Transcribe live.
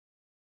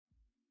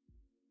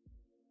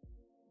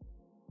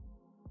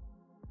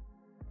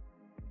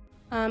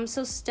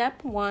So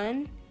step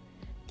one,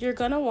 you're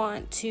gonna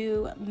want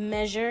to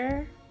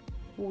measure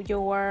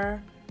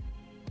your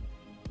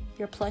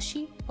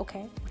plushie,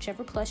 okay,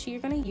 whichever plushie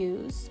you're gonna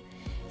use,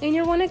 and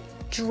you want to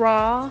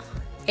draw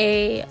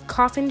a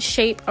coffin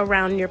shape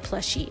around your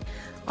plushie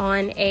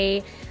on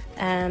a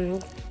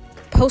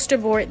poster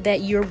board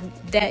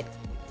that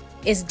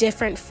is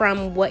different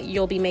from what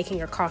you'll be making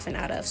your coffin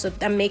out of. So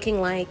I'm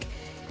making like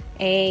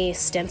a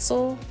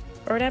stencil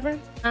or whatever.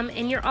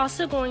 And you're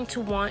also going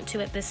to want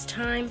to, at this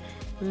time,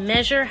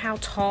 measure how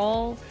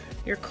tall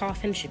your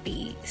coffin should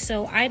be.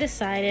 So I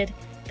decided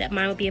that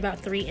mine would be about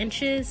 3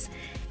 inches.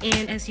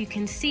 And as you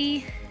can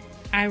see,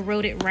 I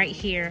wrote it right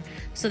here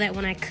so that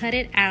when I cut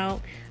it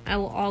out, I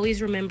will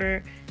always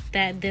remember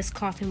that this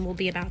coffin will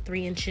be about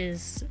 3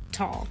 inches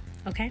tall.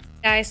 Okay,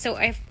 guys, so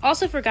I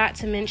also forgot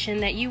to mention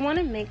that you want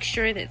to make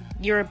sure that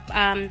your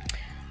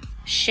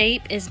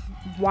shape is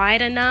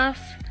wide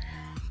enough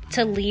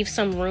to leave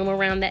some room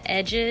around the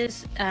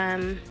edges,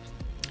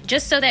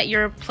 just so that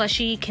your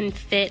plushie can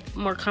fit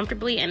more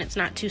comfortably and it's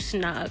not too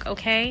snug,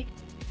 okay?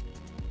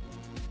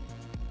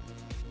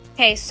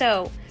 Okay,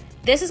 so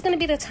this is going to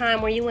be the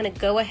time where you want to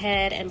go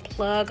ahead and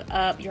plug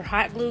up your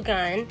hot glue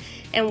gun.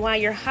 And while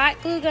your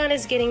hot glue gun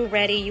is getting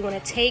ready, you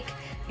want to take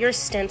your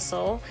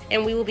stencil,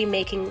 and we will be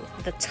making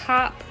the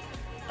top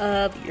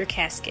of your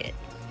casket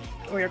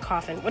or your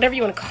coffin, whatever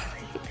you want to call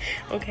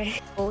it. Okay,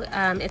 so,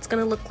 it's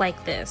gonna look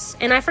like this.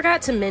 And I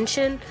forgot to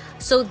mention,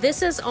 so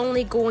this is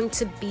only going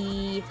to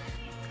be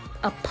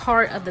a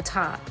part of the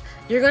top.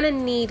 You're gonna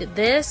need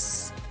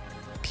this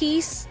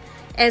piece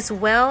as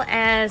well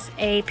as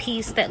a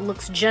piece that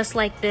looks just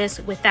like this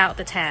without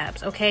the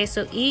tabs. Okay,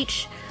 so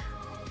each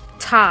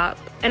top,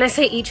 and I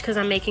say each because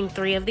I'm making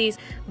 3 of these,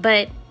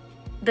 but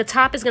the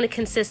top is going to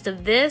consist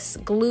of this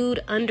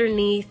glued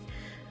underneath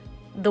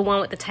the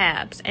one with the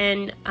tabs.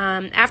 And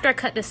after I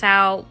cut this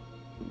out,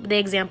 the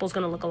example is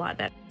going to look a lot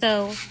better.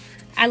 So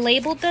I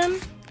labeled them.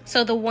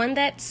 So the one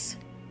that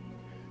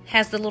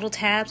has the little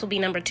tabs will be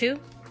number 2.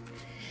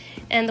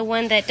 And the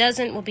one that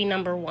doesn't will be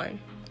number 1.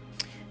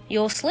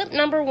 You'll slip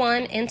number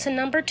 1 into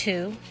number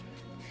 2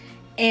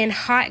 and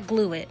hot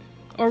glue it,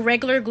 or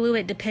regular glue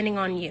it depending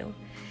on you.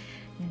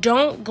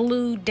 Don't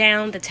glue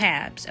down the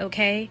tabs,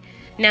 okay?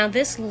 Now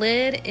this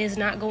lid is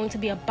not going to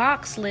be a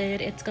box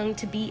lid, it's going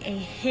to be a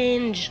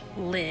hinge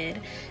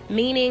lid,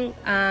 meaning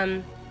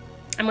I'm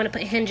going to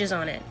put hinges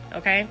on it,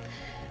 okay?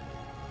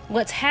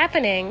 What's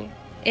happening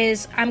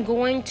is I'm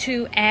going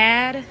to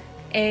add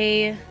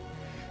a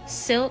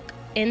silk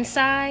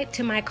inside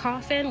to my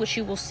coffin, which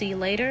you will see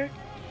later.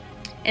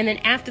 And then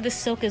after the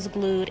silk is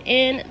glued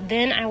in,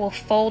 then I will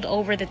fold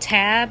over the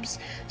tabs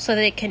so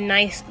that it can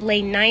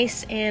lay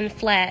nice and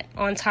flat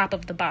on top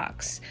of the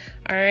box.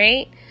 All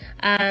right.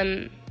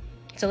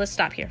 So let's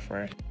stop here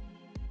for it.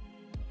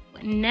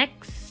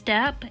 Next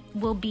step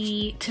will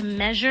be to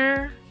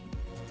measure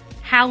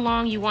how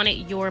long you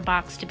wanted your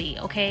box to be.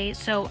 Okay.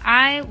 So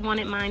I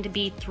wanted mine to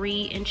be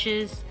 3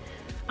 inches,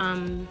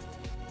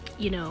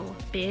 you know,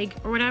 big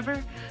or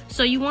whatever.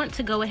 So you want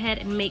to go ahead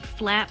and make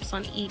flaps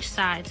on each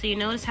side. So you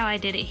notice how I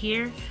did it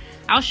here.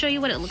 I'll show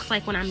you what it looks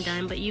like when I'm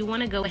done, but you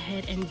want to go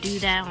ahead and do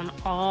that on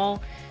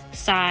all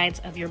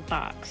sides of your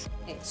box.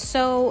 Okay,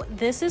 so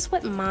this is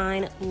what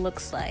mine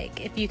looks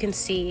like. If you can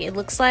see, it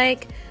looks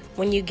like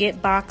when you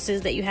get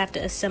boxes that you have to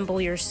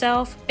assemble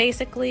yourself,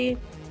 basically.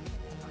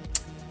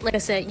 Like I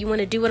said, you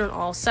want to do it on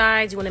all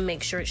sides. You want to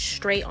make sure it's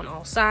straight on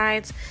all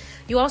sides.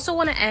 You also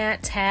want to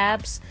add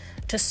tabs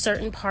to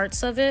certain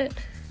parts of it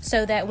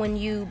so that when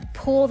you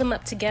pull them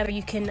up together,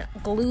 you can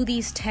glue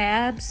these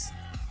tabs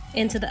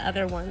into the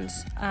other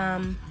ones.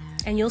 And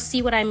you'll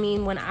see what I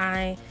mean when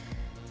I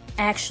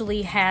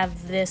actually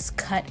have this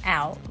cut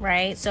out,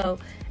 right? So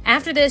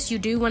after this, you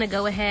do want to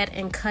go ahead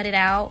and cut it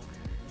out.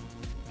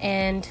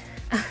 And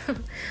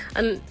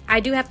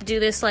I do have to do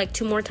this like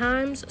 2 more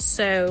times,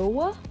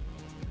 so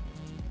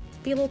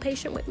be a little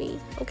patient with me,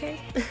 okay?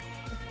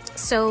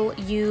 So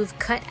you've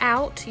cut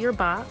out your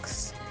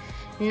box.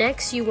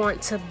 Next, you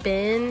want to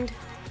bend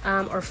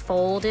or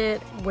fold it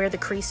where the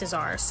creases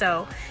are.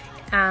 So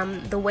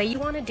the way you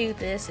want to do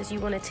this is you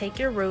want to take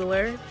your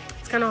ruler.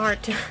 It's kind of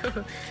hard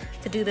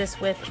to do this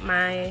with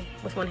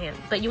one hand,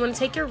 but you want to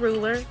take your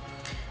ruler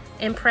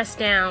and press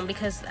down,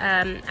 because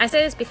I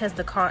say this because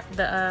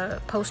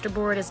the poster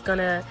board is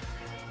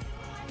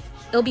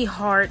it'll be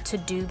hard to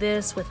do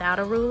this without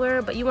a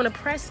ruler, but you want to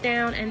press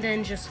down and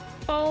then just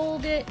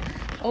fold it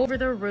over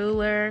the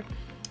ruler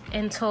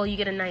until you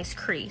get a nice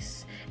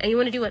crease. And you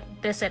want to do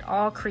this at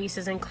all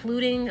creases,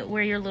 including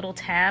where your little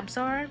tabs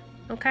are,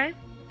 okay?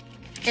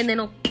 And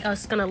then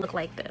it's gonna look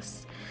like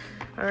this,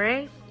 all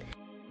right?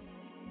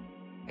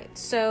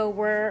 So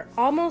we're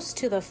almost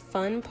to the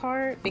fun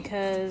part,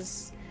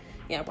 because,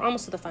 yeah, we're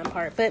almost to the fun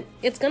part, but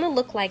it's gonna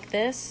look like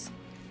this.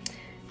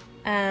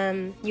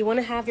 You want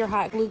to have your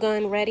hot glue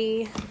gun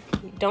ready.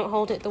 Don't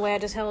hold it the way I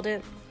just held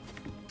it.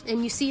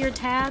 And you see your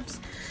tabs?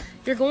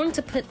 You're going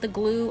to put the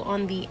glue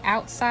on the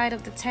outside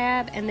of the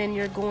tab, and then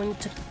you're going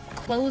to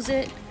close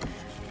it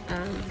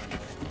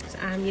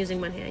I'm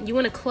using one hand. You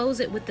want to close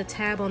it with the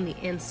tab on the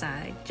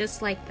inside,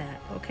 just like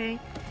that, okay?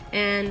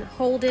 And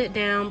hold it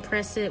down,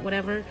 press it,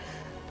 whatever,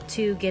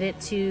 to get it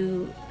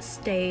to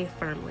stay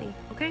firmly,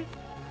 okay?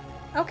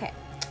 Okay,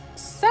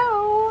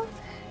 so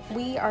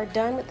we are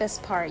done with this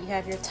part. You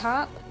have your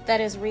top that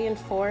is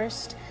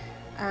reinforced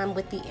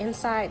with the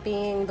inside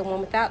being the one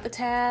without the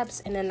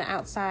tabs and then the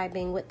outside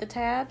being with the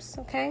tabs,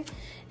 okay?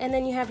 And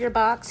then you have your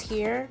box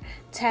here,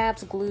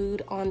 tabs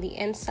glued on the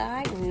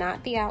inside,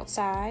 not the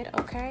outside,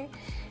 okay?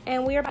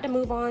 And we are about to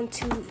move on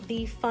to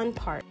the fun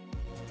part.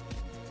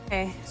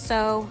 Okay,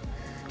 so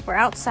we're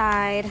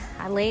outside.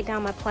 I laid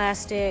down my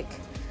plastic.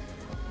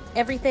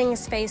 Everything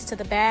is faced to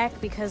the back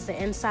because the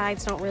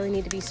insides don't really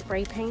need to be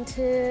spray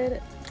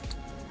painted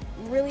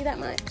really that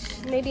much.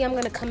 Maybe I'm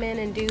gonna come in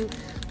and do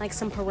like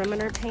some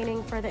perimeter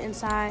painting for the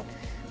inside,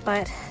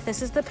 but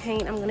this is the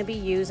paint I'm gonna be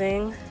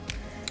using,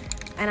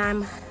 and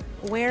I'm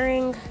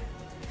wearing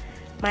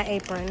my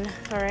apron,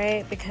 all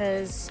right,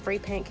 because spray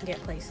paint can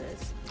get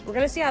places. We're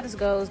gonna see how this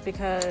goes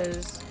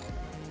because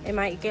it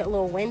might get a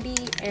little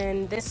windy,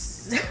 and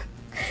this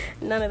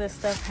none of this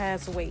stuff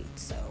has weight,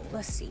 so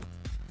let's see.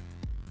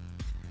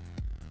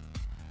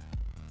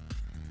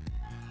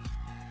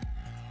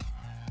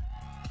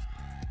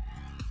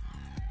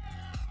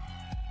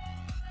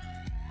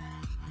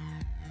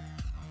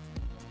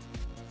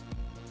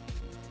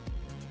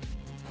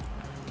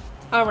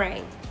 All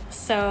right,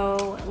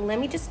 so let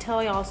me just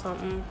tell y'all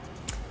something.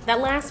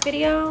 That last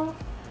video,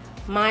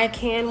 my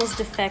can was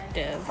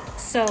defective.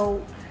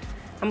 So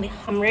I'm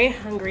very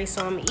hungry,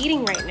 so I'm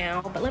eating right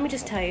now, but let me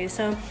just tell you.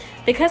 So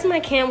because my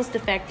can was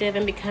defective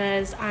and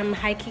because I'm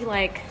high-key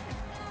like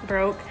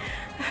broke,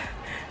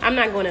 I'm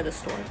not going to the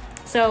store.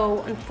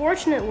 So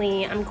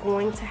unfortunately, I'm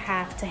going to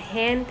have to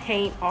hand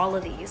paint all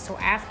of these. So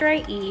after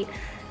I eat,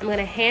 I'm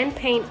gonna hand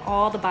paint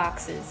all the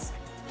boxes.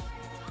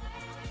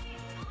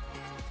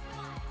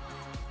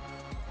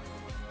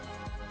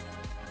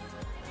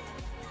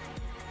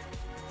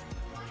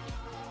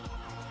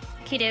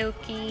 Okie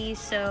dokie,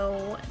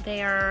 so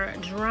they are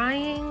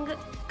drying,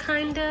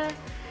 kinda.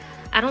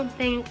 I don't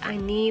think I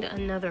need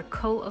another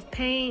coat of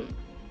paint.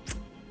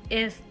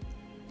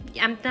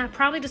 I'm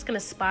probably just gonna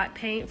spot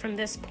paint from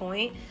this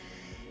point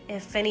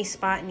if any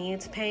spot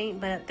needs paint,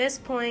 but at this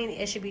point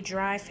it should be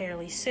dry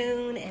fairly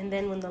soon, and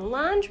then when the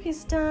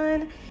laundry's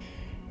done,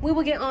 we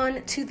will get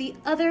on to the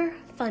other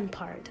fun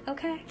part,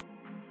 okay?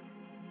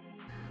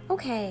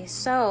 Okay,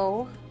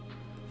 so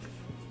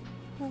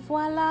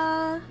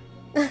voila.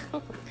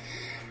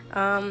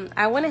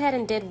 I went ahead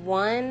and did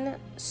one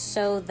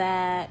so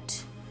I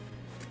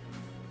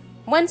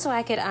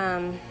could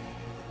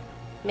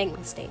make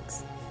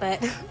mistakes,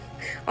 but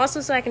also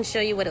so I can show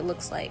you what it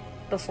looks like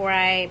before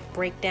I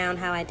break down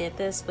how I did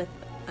this with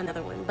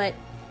another one. But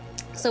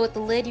so with the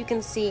lid, you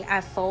can see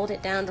I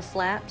folded down the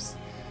flaps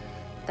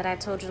that I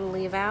told you to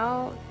leave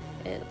out.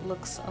 It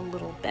looks a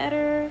little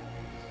better,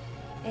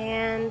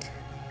 and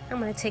I'm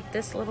gonna take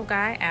this little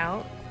guy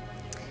out.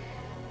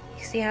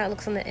 See how it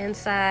looks on the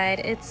inside.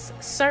 It's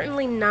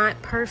certainly not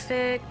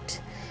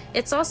perfect.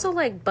 It's also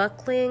like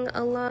buckling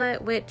a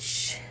lot,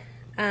 which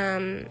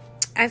I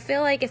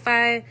feel like if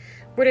I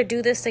were to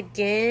do this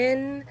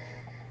again,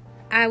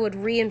 I would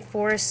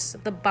reinforce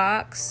the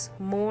box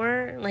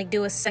more, like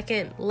do a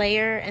second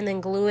layer and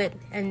then glue it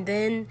and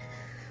then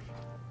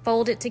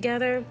fold it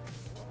together,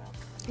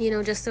 you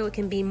know, just so it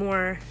can be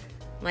more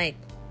like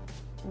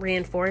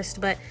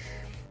reinforced. But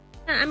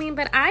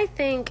I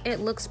think it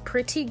looks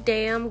pretty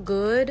damn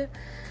good.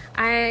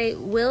 I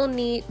will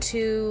need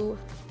to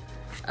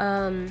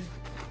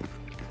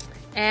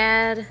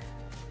add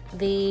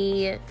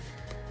the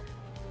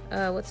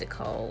what's it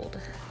called?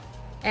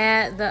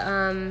 Add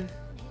the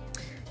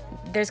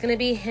there's gonna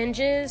be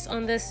hinges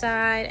on this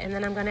side, and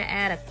then I'm gonna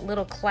add a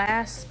little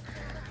clasp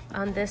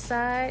on this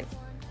side.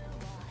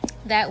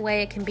 That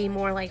way it can be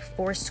more like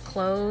forced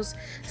close.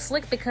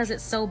 Slick because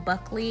it's so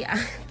buckly.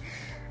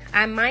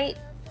 I might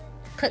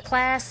put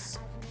clasps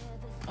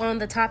on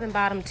the top and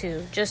bottom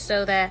too, just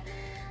so that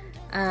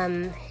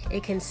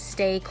it can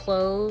stay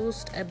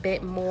closed a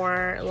bit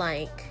more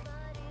like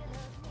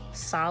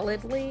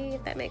solidly,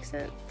 if that makes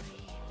sense.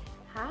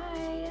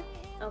 Hi.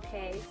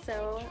 Okay,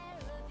 so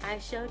I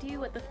showed you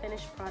what the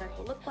finished product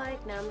will look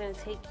like. Now I'm going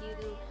to take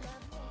you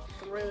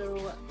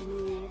through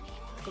me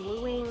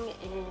gluing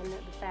in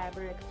the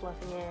fabric,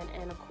 fluffing it,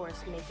 and of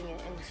course making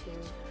it into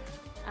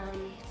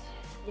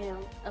you know,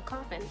 a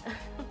coffin.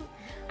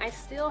 I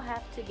still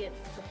have to get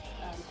the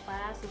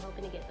clasps. I'm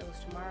hoping to get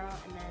those tomorrow,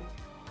 and then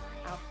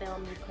I'll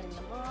film me putting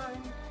them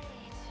on,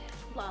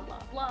 blah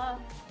blah blah,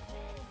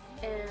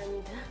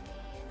 and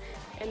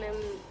then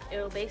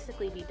it'll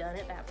basically be done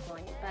at that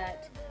point.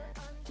 But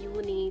you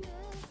will need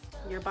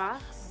your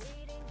box,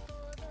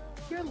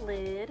 your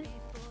lid,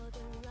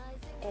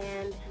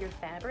 and your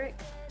fabric.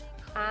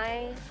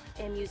 I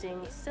am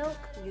using silk.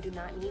 You do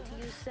not need to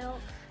use silk.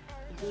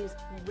 You can use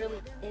really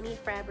any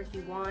fabric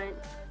you want.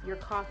 Your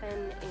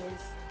coffin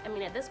is, I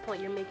mean, at this point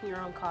you're making your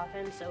own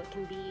coffin, so it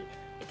can be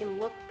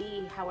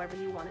however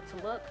you want it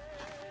to look.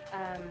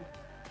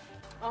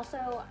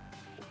 Also,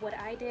 what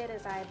I did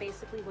is I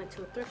basically went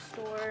to a thrift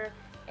store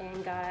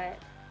and got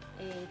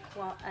a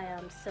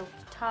silk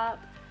top,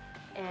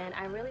 and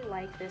I really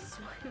like this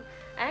one.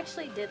 I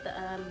actually did the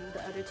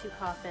other two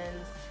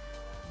coffins,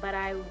 but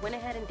I went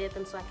ahead and did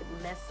them so I could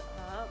mess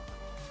up.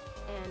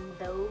 And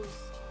those,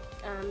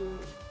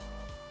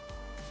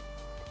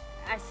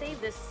 I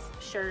saved this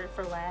shirt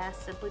for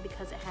last simply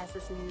because it has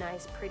this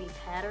nice pretty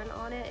pattern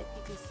on it, if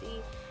you can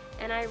see,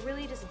 and I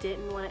really just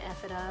didn't want to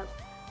F it up,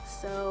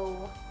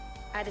 so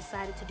I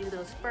decided to do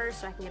those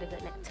first so I can get a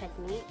good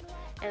technique,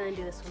 and then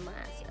do this one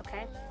last,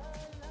 okay?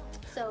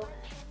 So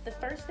the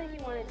first thing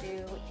you want to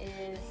do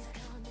is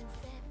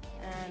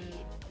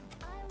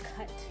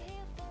cut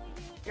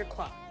your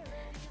cloth.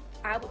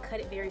 I would cut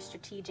it very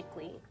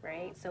strategically,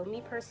 right? So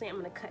me personally, I'm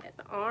going to cut at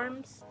the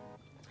arms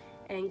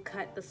and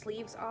cut the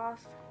sleeves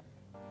off,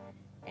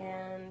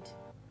 and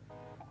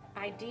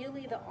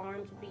ideally the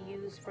arms would be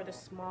used for the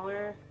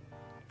smaller,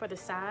 for the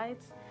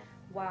sides,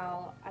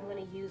 while I'm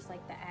going to use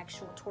like the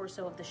actual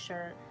torso of the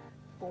shirt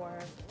for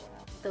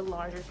the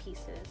larger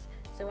pieces.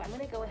 So I'm going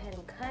to go ahead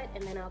and cut,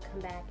 and then I'll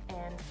come back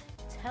and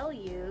tell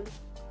you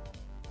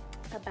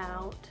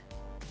about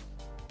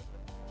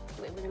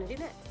what we're going to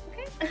do next,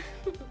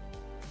 okay?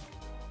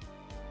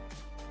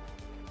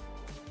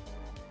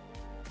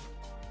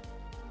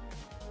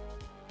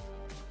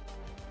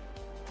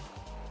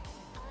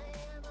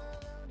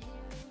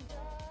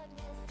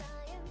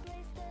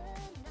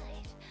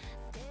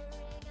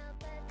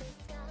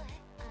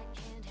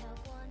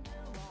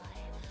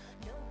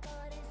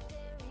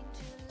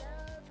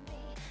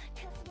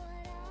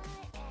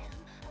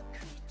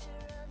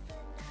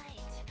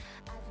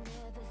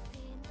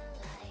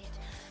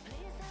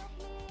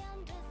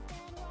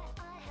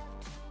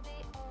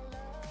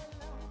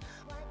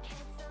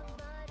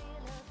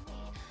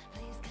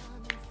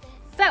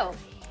 So,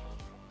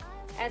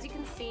 as you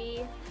can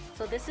see,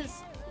 so this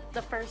is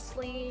the first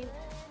sleeve,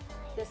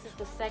 this is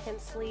the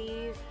second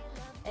sleeve,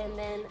 and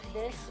then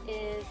this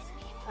is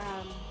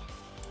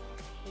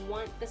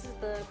this is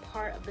the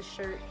part of the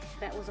shirt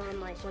that was on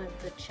like one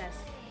of the chest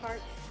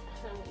parts.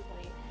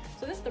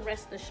 So this is the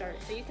rest of the shirt.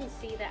 So you can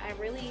see that I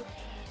really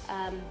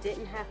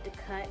didn't have to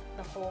cut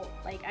the whole,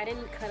 like I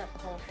didn't cut up the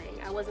whole thing.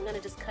 I wasn't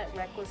gonna just cut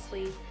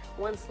recklessly.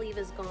 One sleeve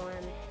is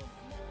gone,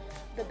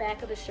 the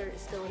back of the shirt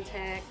is still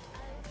intact,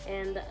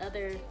 and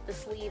the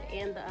sleeve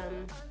and the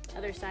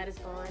other side is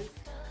gone.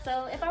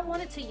 So if I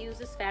wanted to use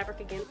this fabric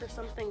again for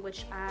something,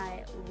 which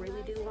I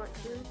really do want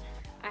to,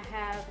 I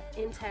have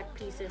intact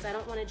pieces. I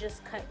don't want to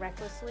just cut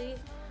recklessly,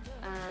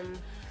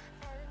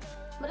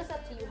 but it's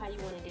up to you how you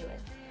want to do it.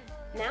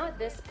 Now at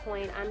this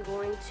point, I'm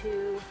going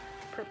to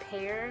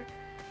prepare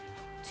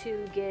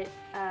to get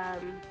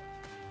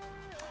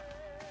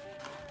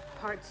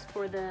parts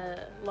for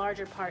the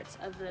larger parts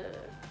of the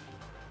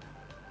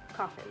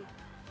coffin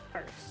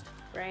first.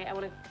 Right, I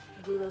want to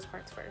glue those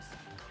parts first.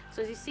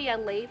 So as you see, I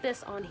laid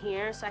this on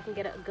here so I can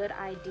get a good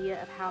idea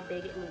of how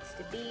big it needs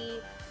to be.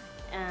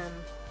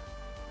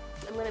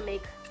 I'm going to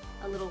make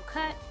a little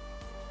cut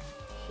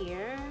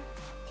here,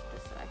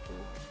 just so I can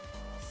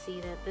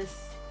see that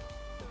it's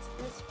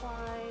this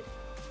wide.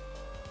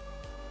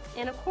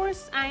 And of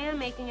course, I am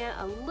making it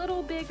a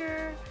little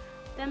bigger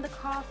than the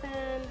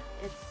coffin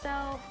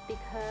itself,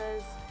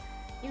 because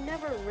you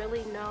never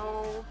really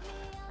know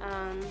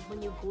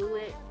when you glue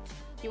it.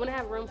 You want to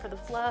have room for the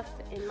fluff,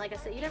 and like I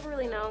said, you never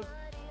really know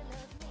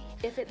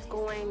if it's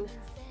going,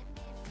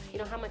 you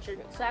know, how much you're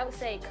doing. So I would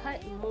say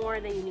cut more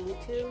than you need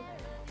to,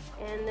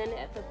 and then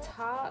at the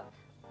top,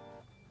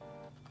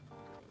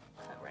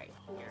 cut right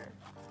here.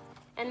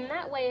 And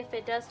that way, if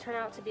it does turn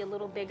out to be a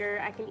little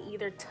bigger, I can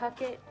either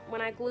tuck it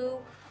when I glue,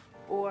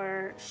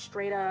 or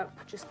straight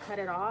up just cut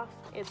it off.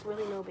 It's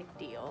really no big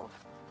deal.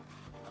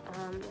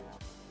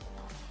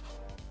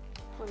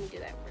 Let me do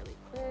that really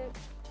quick.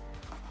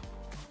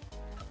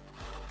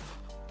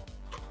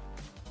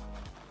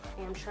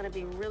 I'm trying to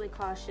be really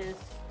cautious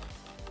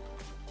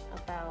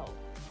about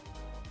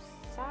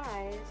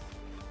size,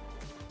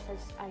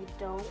 because I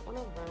don't want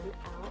to run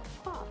out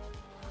of cloth.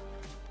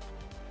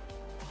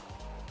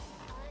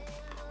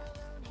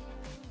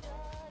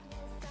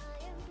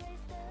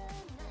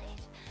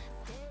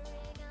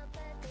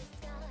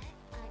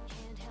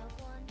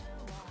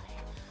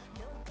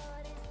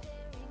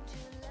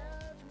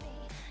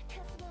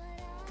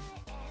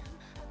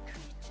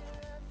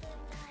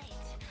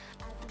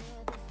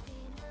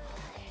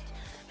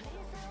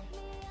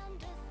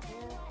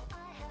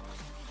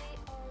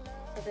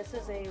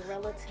 This is a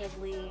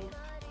relatively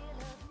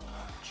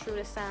true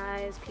to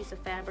size piece of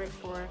fabric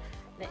for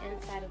the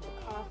inside of the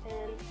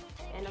coffin,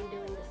 and I'm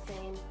doing the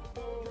same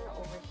thing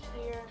over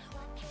here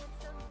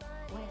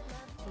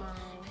with my,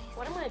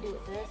 what I'm going to do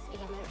with this is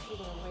I'm actually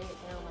going to lay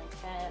it down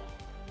like that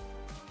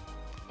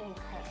and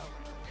cut over.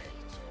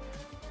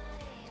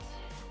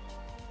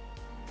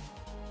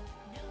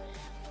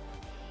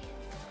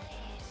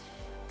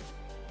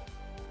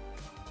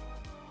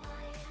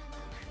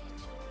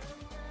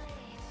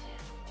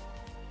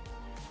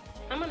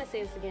 I'm going to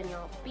say this again,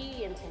 y'all.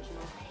 Be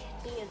intentional.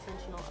 Be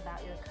intentional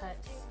about your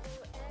cuts.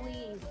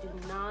 Please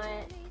do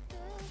not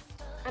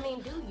I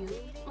mean, do you, do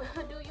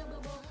you,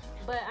 boo boo?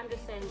 But I'm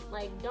just saying,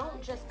 like,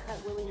 don't just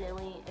cut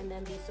willy-nilly and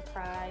then be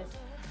surprised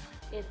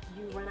if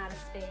you run out of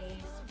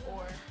space,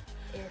 or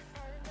if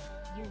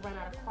you run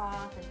out of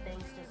cloth and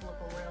things just look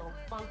real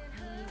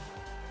funky.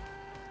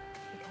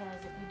 Because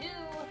if you do,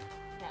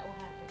 that will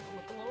happen. It'll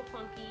look a little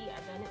funky.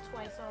 I've done it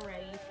twice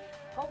already.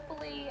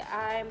 Hopefully,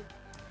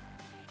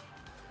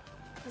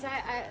 because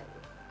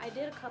I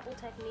did a couple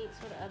techniques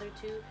for the other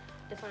two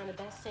to find the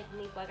best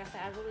technique. Like I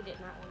said, I really did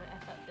not want to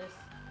F up this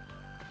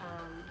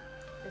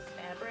this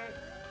fabric.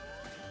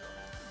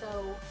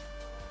 So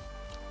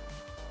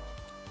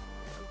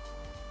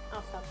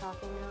I'll stop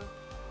talking now.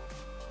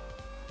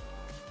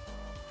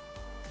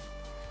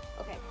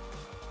 Okay.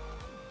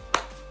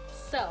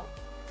 So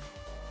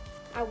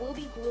I will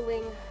be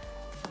gluing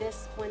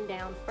this one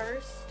down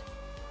first,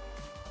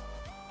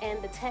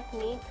 and the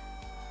technique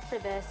for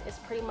this is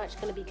pretty much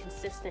going to be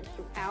consistent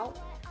throughout,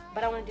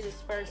 but I want to do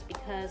this first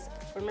because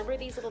remember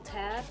these little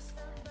tabs,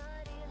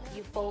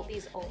 you fold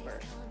these over.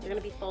 You're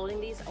going to be folding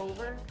these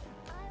over,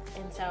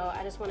 and so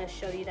I just want to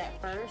show you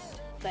that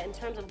first. But in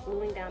terms of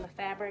gluing down the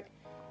fabric,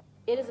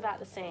 it is about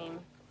the same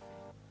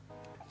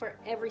for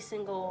every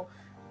single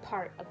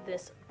part of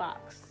this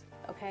box.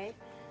 Okay,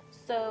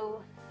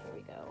 so here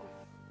we go.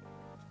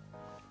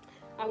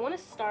 I want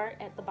to start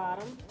at the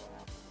bottom.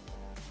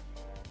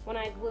 When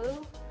I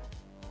glue,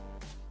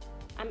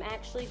 I'm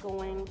actually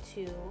going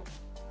to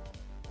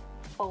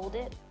fold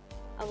it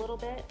a little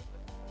bit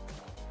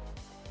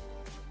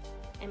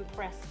and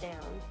press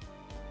down.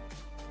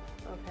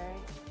 Okay,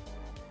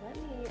 let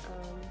me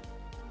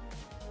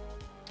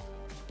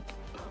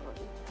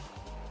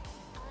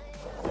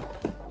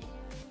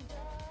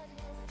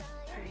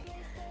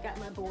got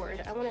my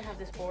board. I want to have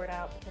this board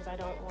out because I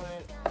don't want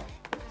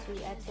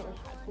to accidentally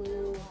hot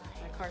glue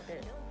my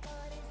carpet.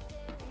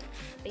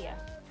 But yeah,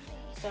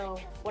 so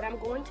what I'm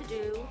going to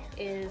do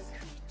is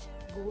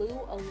glue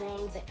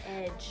along the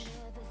edge.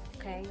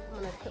 Okay, I'm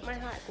gonna put my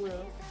hot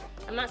glue.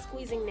 I'm not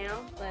squeezing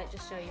now, but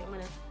just show you. I'm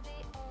gonna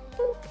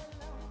boop,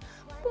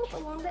 boop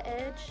along the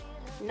edge,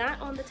 not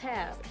on the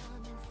tab,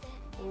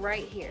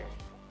 right here.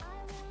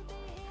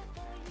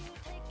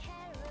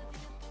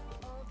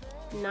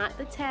 Not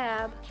the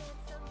tab,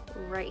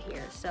 right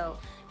here. So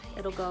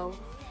it'll go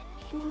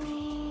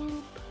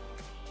boop.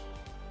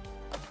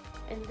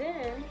 And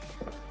then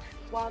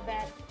while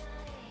that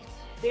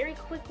very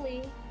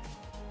quickly,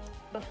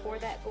 before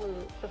that glue,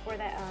 before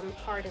that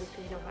hardens,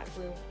 because you know hot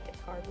glue gets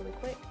hard really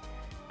quick,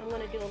 I'm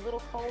going to do a little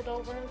fold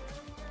over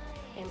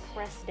and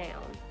press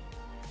down.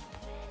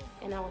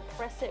 And I will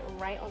press it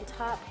right on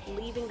top,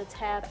 leaving the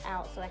tab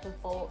out so I can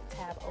fold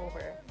tab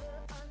over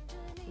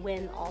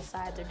when all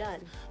sides are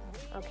done.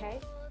 Okay?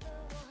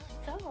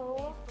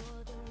 So,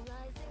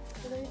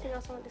 is there anything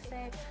else I want to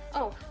say?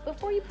 Oh,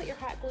 before you put your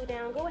hot glue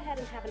down, go ahead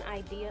and have an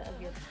idea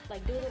of your,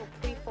 like, do a little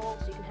pre-fold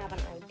so you can have an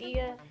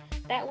idea.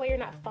 That way you're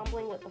not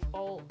fumbling with the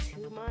fold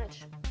too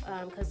much,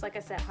 because like I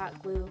said,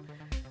 hot glue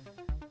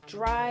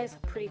dries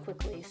pretty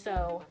quickly.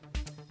 So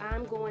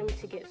I'm going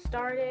to get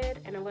started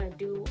and I'm going to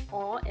do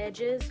all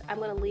edges. I'm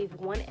going to leave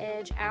one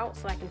edge out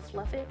so I can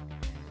fluff it.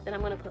 Then I'm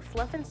going to put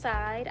fluff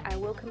inside. I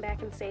will come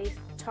back and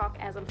talk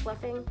as I'm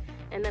fluffing,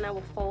 and then I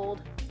will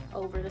fold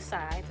over the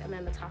sides, and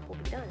then the top will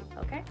be done.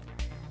 Okay,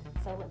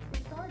 so let's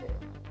get started.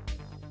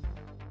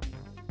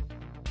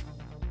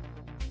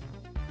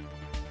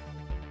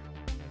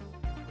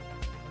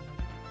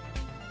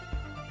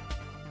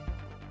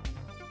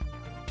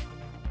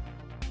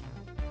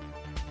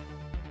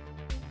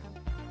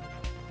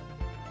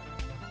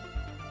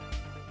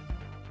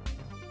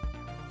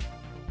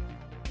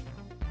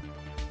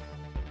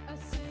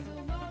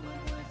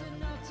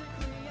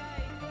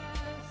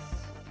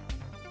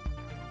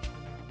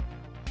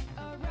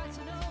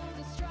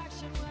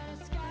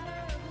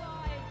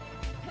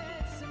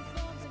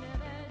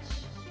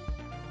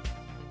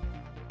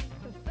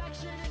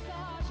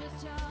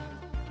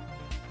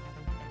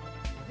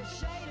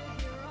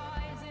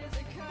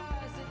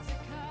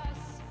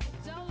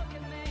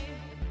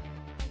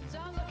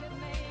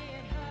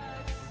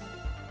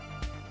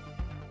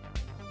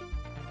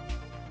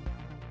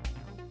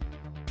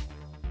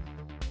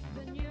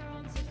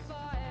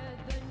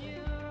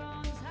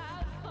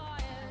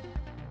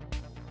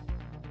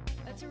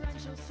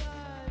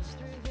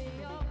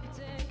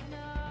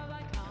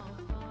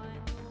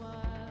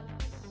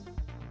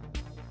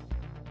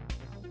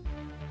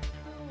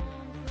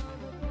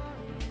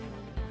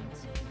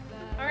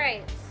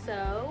 Alright,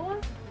 so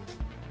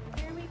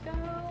here we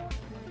go.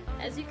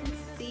 As you can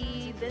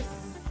see, this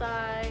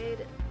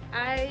side,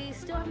 I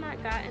still have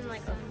not gotten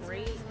like a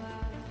great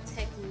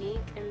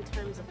technique in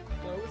terms of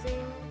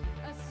closing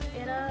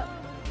it up,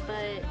 but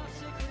let me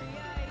see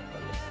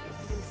if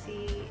you can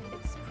see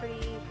it's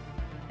pretty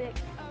thick,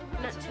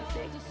 not too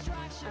thick,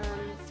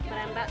 but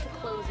I'm about to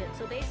close it.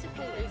 So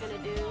basically what you're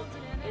going to do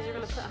is you're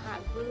going to put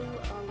hot glue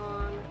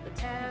along the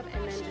tab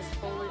and then just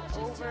fold it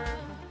over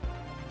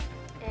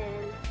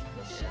and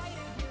just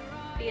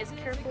be as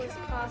careful as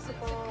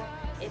possible.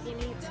 If you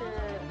need to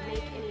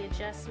make any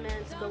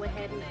adjustments, go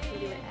ahead and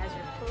do it as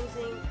you're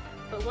closing.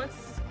 But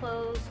once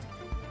closed,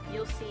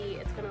 you'll see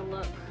it's gonna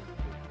look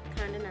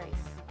kind of nice.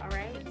 All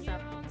right, so.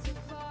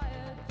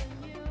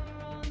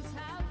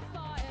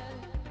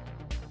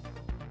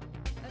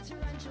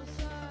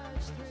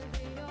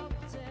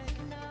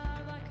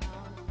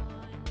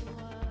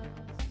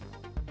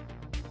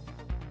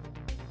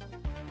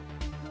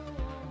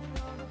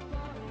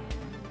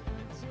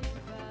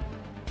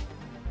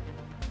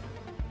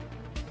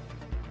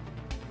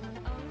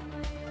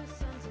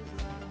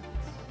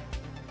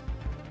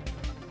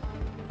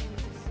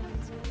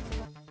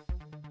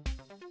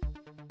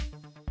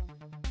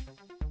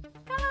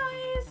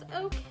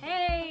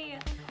 Okay,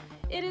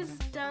 it is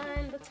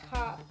done, the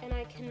top, and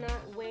I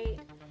cannot wait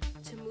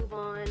to move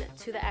on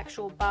to the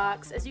actual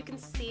box. As you can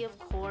see, of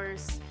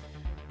course,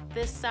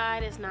 this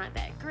side is not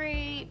that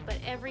great, but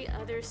every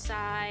other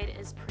side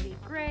is pretty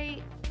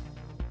great.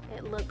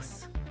 It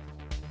looks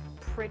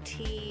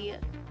pretty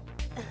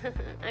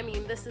I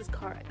mean, this is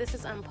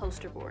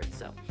poster board,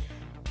 so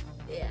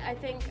yeah, I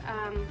think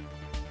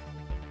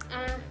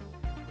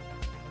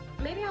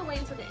maybe I'll wait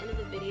until the end of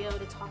the video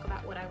to talk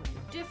about what I would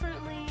do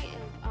differently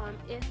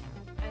if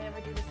I ever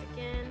do this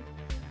again.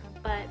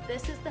 But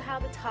this is how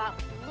the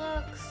top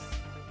looks.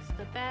 It's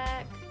the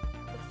back,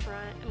 the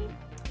front, I mean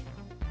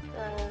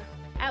the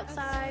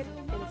outside,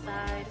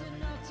 inside.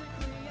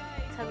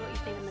 Tell me what you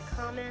think in the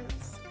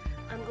comments.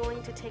 I'm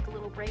going to take a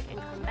little break and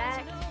come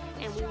back,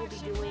 and we will be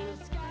doing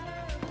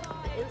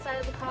the inside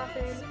of the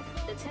coffin.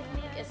 The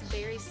technique is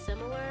very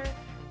similar,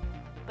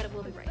 but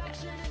we'll be right back.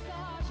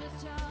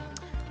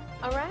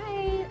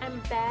 Alright, I'm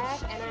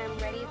back and I'm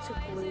ready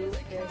to glue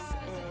this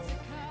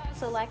in.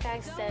 So like I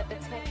said, the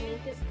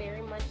technique is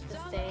very much the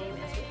same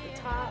as with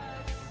the top.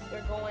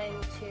 You're going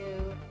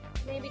to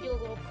maybe do a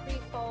little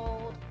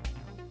pre-fold,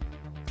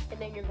 and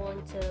then you're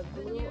going to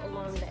glue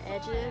along the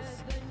edges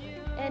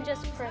and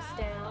just press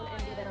down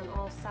and do that on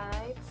all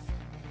sides.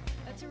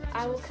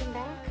 I will come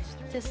back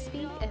to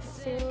speak as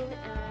soon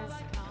as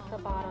the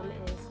bottom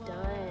is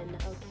done,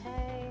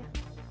 okay?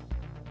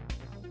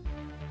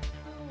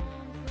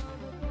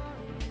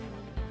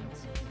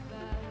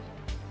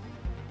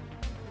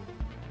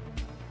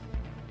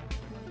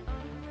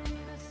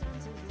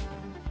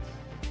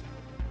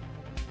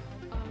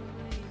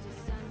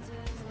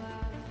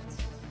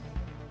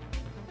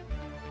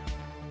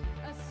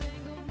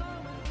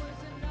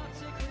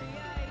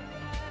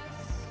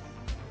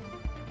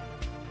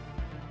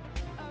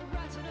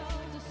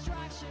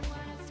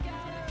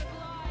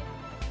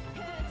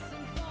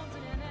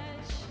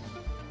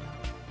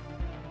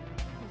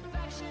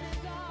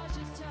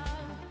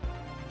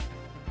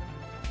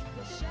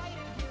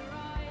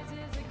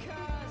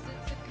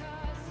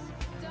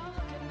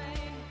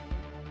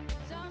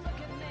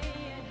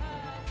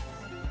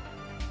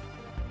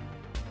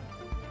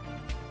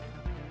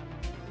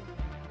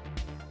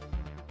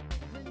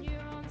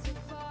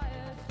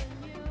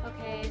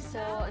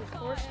 So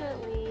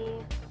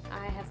unfortunately,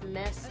 I have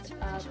messed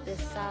up this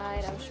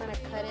side. I was trying to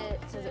cut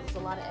it because it was a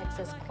lot of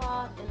excess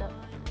cloth. Ended up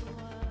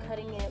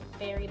cutting it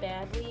very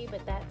badly,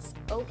 but that's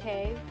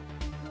okay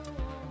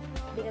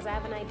because I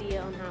have an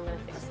idea on how I'm going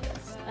to fix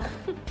this.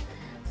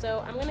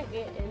 So I'm going to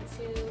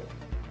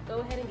go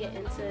ahead and get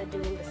into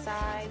doing the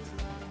sides.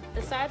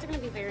 The sides are going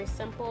to be very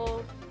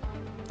simple.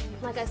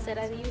 Like I said,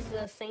 I use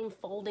the same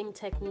folding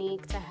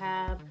technique to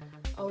have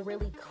a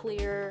really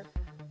clear,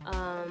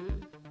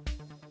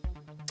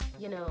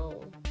 you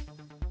know,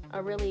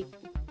 a really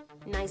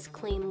nice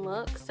clean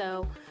look.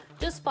 So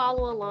just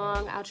follow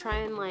along. I'll try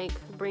and like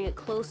bring it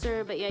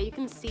closer, but yeah, you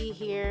can see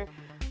here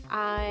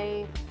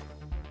I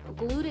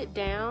glued it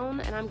down,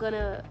 and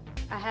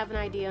I have an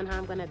idea on how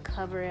I'm gonna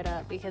cover it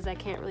up because I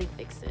can't really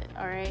fix it.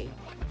 All right,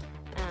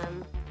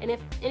 and if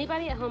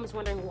anybody at home is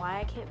wondering why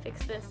I can't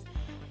fix this,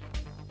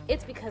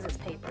 it's because it's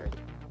paper.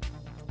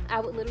 I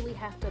would literally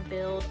have to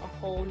build a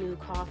whole new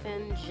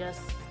coffin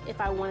just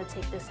if I want to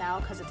take this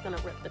out because it's gonna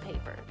rip the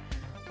paper.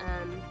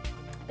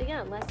 But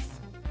yeah, let's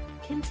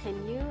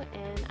continue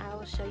and I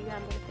will show you how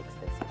I'm gonna fix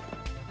this.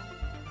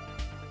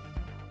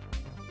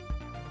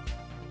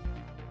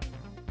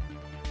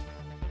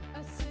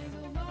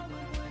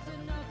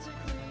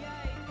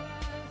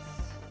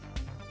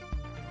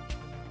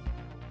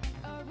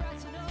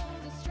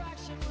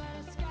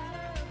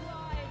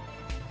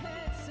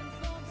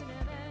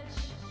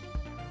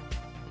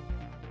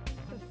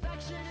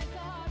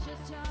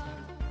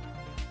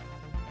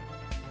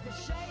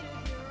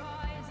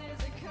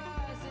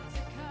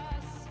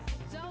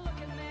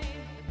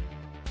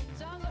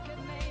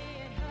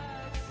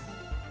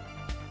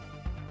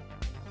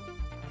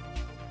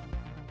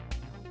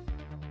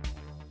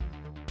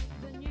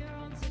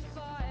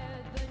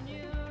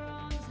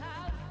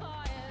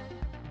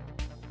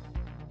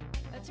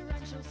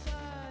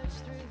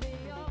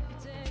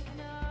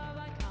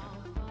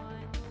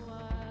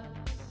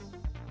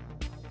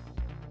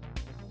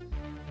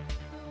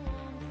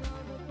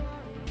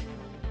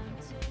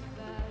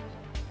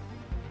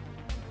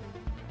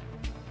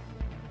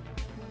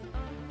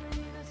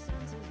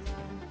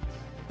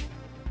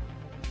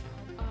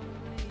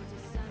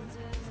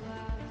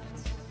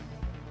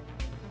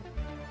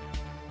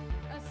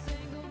 A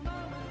single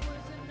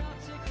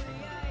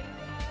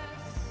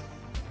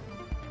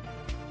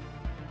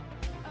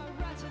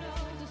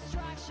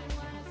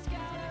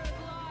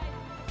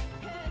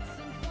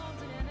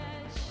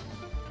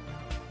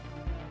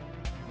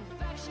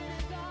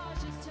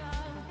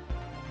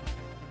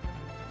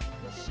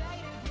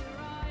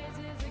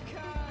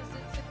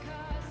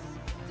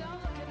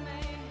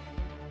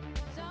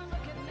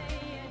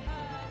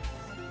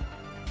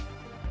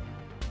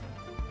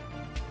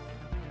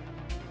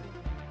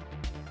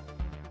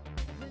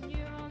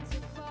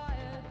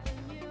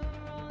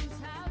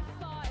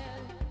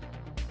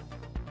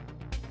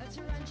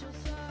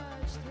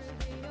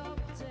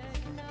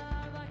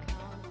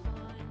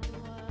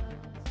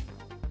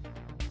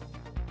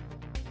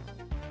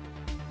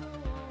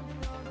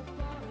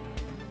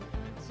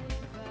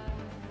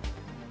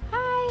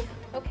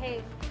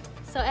Okay,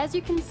 so as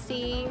you can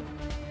see,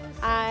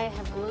 I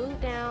have glued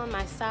down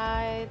my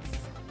sides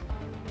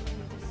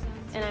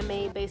and I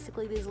made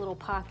basically these little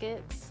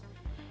pockets.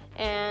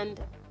 And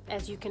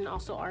as you can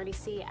also already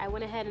see, I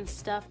went ahead and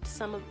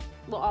stuffed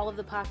all of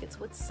the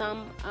pockets with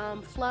some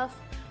fluff.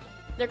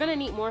 They're gonna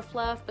need more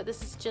fluff, but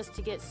this is just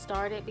to get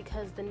started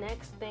because the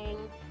next thing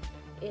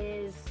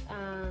is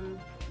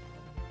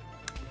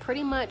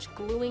pretty much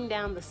gluing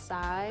down the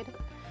side.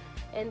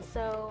 And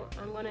so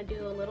I'm gonna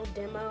do a little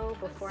demo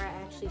before I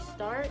actually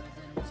start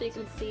so you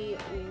can see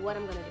what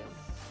I'm gonna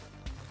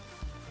do.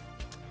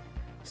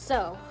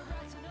 So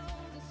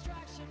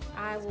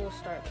I will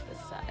start with this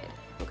side.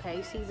 Okay,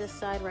 you see this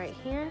side right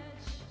here?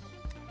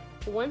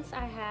 Once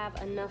I have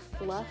enough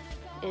fluff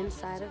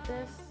inside of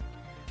this,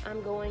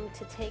 I'm going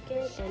to take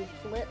it and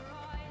flip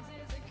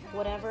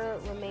whatever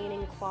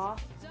remaining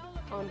cloth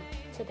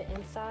onto the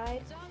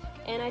inside.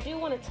 And I do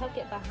want to tuck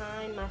it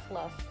behind my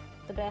fluff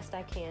the best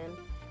I can.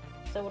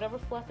 So whatever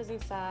fluff is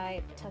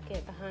inside, tuck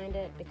it behind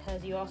it,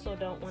 because you also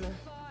don't want to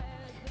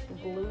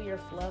glue your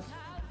fluff.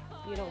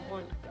 You don't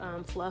want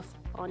fluff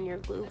on your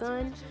glue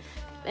gun.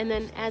 And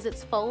then as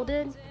it's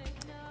folded,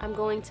 I'm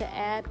going to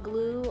add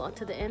glue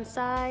onto the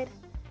inside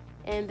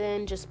and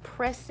then just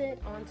press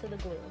it onto the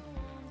glue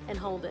and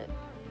hold it.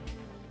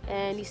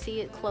 And you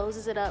see it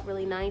closes it up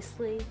really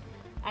nicely.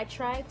 I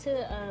tried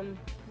to I'm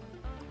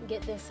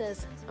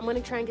going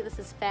to try and get this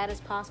as fat as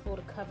possible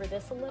to cover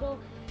this a little.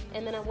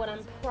 And then what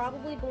I'm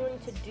probably going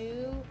to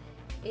do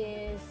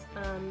is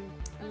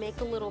make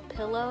a little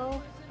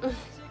pillow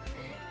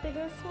for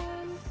this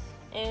one.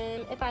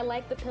 And if I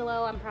like the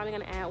pillow, I'm probably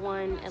going to add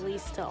one at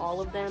least to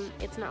all of them.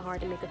 It's not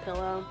hard to make a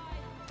pillow.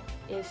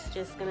 It's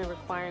just going to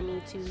require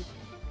me to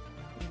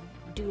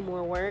do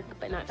more work,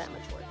 but not that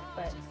much work.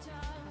 But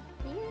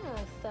yeah,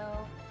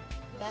 so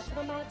that's what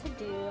I'm about to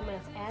do. I'm going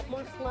to add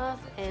more fluff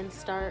and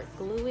start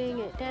gluing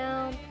it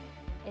down,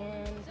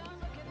 and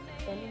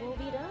then we'll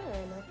be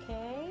done,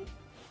 okay?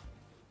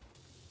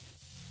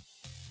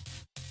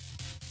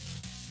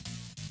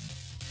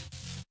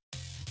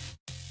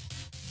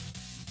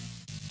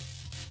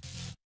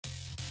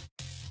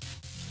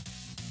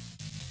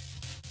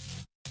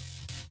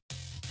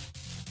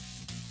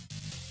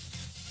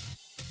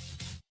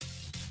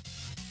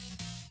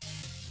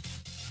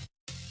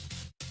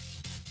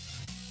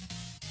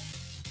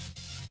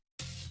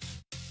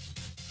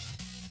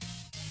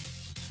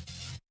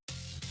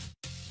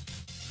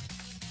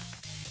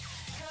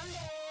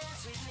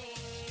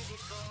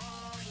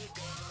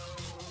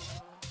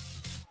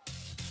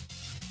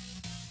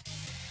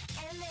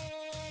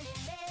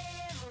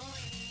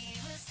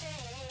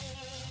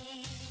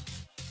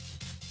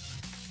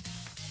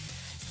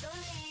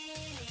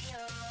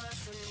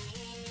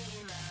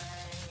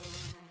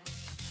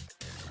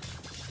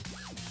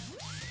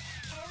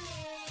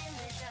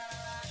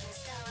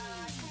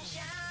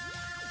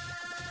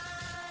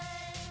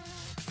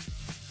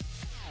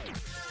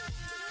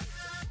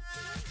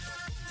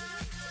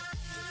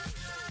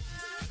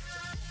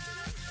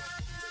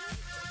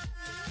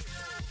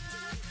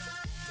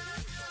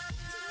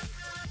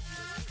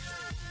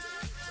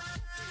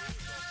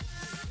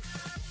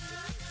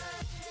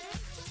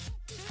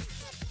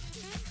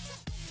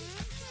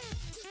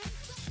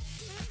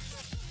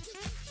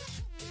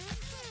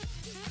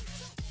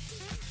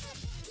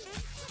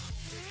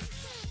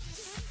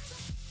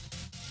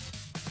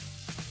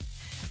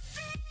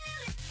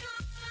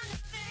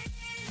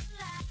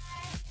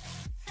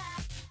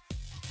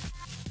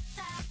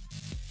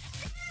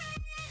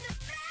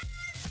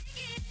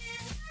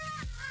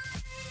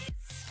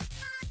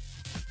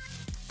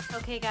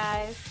 Okay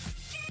guys,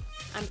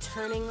 I'm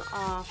turning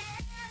off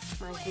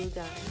my glue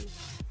gun.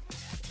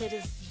 It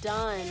is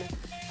done.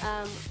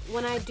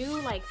 When I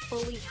do like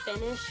fully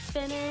finish,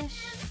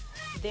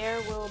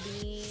 there will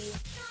be,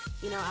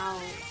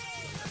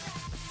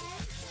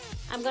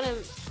 I'm gonna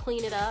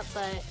clean it up,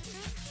 but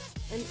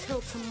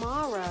until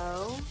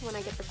tomorrow when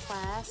I get the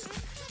clasp,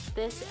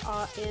 this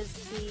is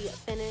the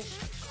finished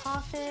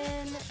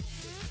coffin.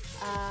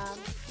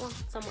 Well,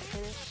 somewhat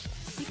finished.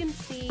 You can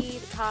see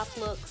the top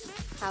looks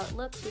how it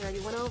looks. We already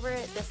went over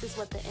it. This is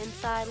what the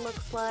inside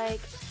looks like.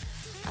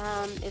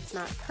 It's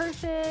not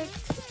perfect.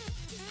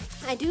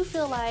 I do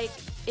feel like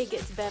it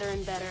gets better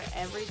and better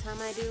every time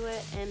I do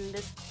it. And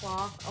this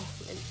cloth,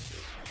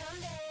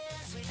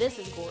 this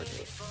is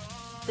gorgeous.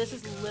 This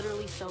is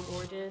literally so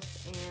gorgeous,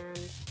 and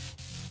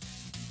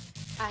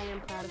I am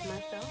proud of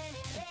myself,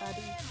 if I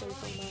do say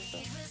so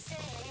myself.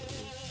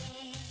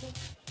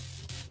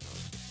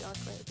 Dark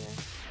right there.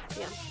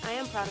 Yeah, I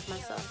am proud of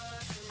myself.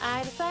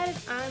 I decided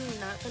I'm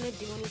not going to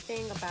do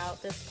anything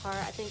about this part.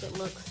 I think it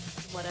looks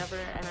whatever,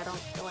 and I don't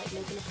feel like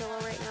making a pillow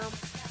right now.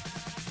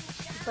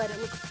 But it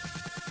looks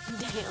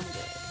damn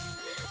good.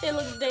 It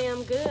looks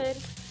damn good.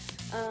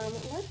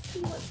 Let's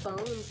see what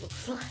Bones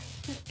looks like.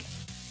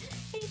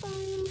 Hey,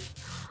 Bones.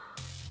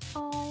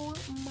 Oh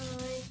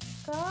my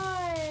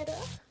god.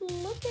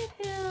 Look at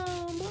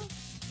him.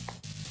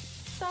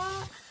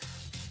 Stop.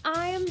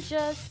 I am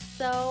just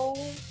so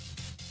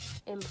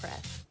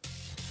impressed.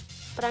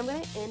 But I'm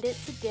going to end it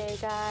today,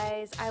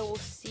 guys. I will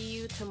see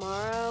you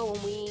tomorrow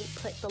when we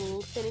put the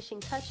finishing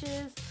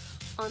touches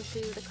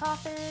onto the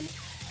coffin.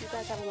 You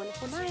guys have a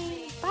wonderful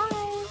night.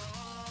 Bye.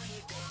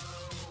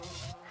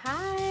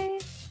 Hi.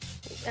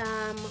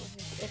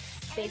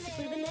 It's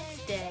basically the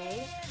next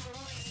day.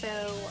 So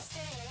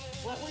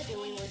what we're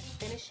doing, we're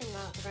finishing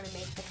up. We're going to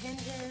make the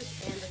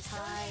hinges and the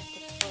ties,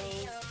 the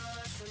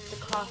clothes, the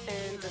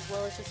coffins, as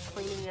well as just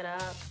cleaning it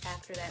up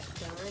after that's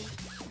done.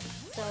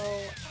 So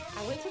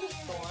I went to the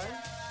store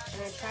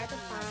and I tried to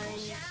find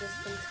just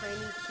some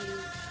tiny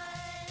cute,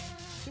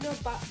 you know,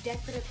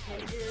 decorative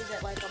hinges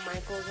at like a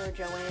Michael's or a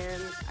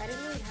Joann's. I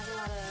didn't really have a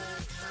lot of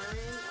time,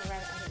 or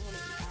rather I didn't want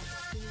to be out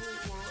too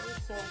long.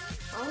 So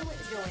I only went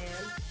to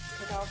Joann's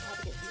because I also have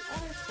to get some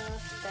other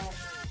stuff that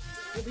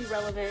will be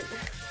relevant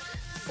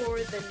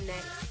for the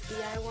next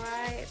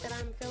DIY that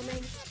I'm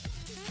filming.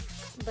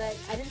 But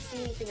I didn't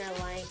see anything I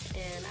liked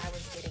and I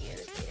was getting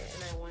irritated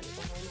and I wanted to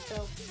go home.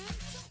 So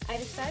I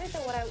decided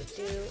that what I would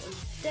do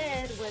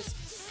instead was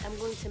I'm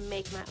going to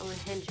make my own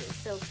hinges.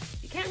 So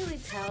you can't really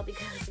tell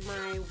because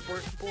my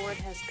work board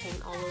has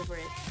paint all over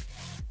it.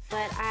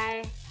 But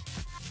I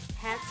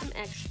had some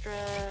extra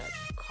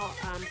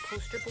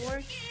poster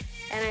board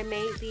and I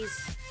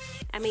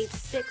made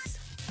 6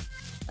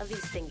 of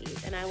these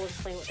thingies and I will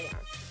explain what they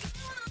are.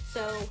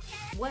 So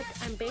what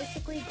I'm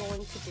basically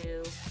going to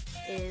do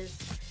is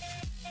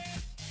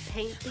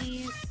paint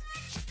these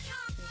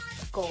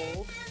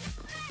gold,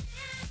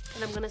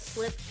 and I'm going to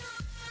slip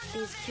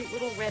these cute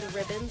little red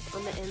ribbons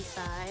on the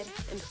inside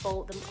and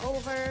fold them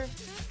over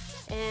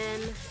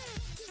and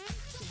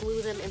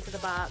glue them into the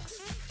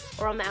box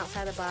or on the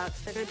outside of the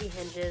box. They're going to be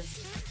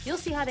hinges. You'll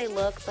see how they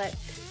look, but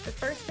the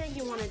first thing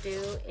you want to do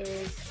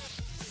is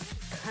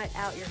cut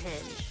out your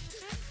hinge.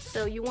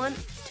 So you want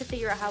to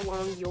figure out how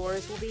long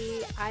yours will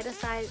be. I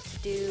decided to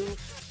do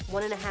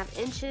 1.5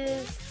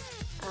 inches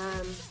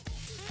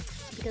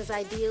because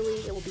ideally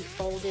it will be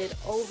folded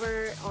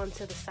over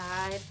onto the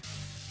side.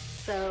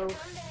 So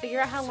figure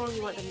out how long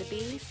you want them to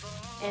be,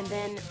 and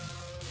then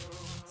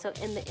so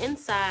in the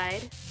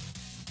inside,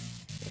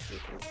 if you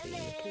can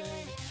see,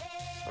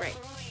 right,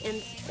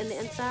 in the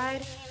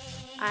inside,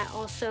 I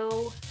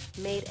also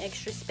made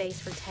extra space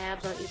for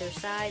tabs on either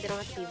side. They don't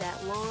have to be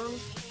that long.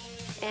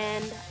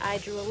 And I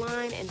drew a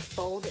line and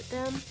folded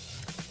them.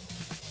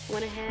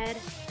 Went ahead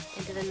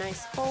and did a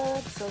nice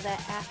fold so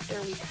that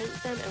after we paint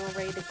them and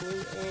we're ready to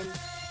glue in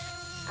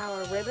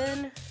our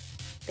ribbon,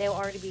 they'll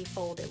already be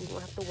folded. We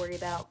won't have to worry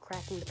about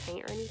cracking the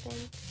paint or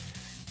anything.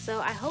 So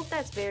I hope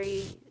that's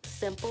very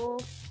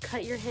simple.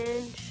 Cut your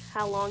hinge,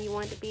 how long you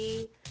want it to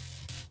be,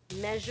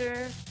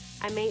 measure.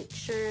 I made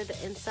sure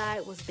the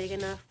inside was big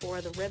enough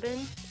for the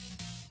ribbon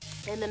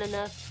and then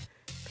enough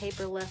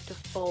paper left to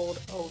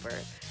fold over.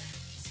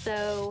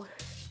 So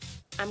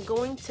I'm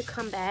going to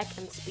come back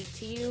and speak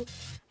to you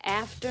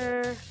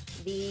after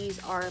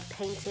these are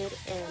painted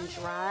and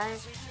dry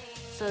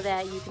so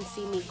that you can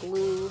see me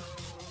glue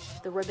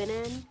the ribbon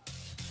in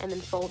and then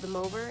fold them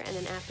over, and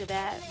then after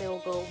that they'll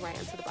go right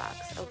into the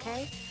box,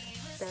 okay?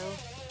 So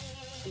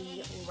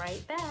be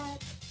right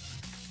back.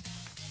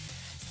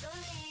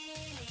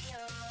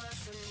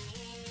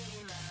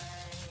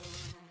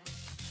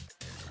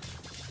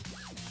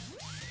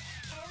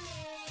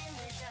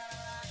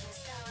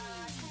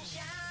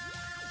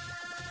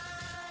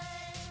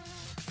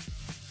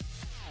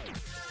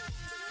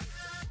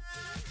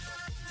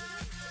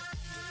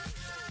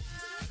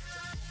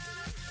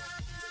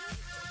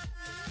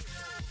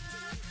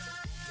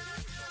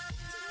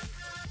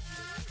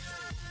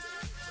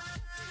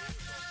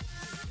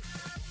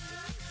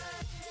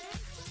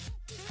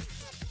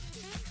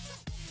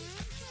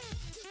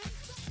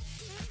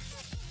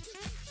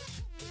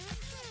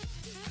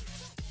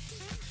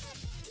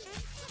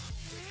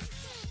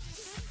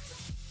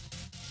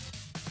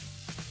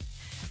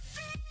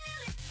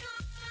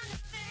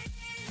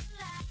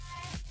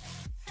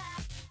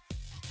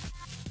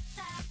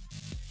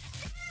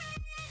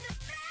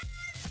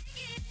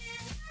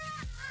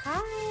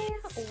 Hi,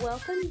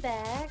 welcome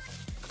back.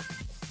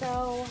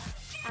 So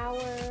our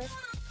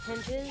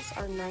hinges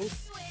are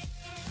nice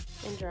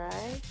and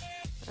dry.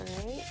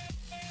 Alright,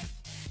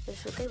 this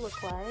is what they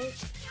look like.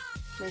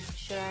 Making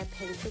sure I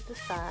painted the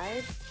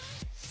sides.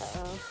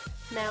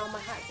 Now my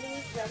hot glue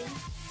is ready.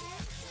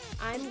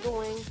 I'm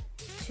going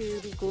to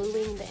be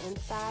gluing the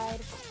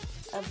inside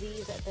of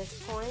these at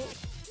this point.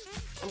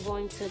 I'm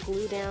going to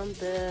glue down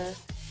the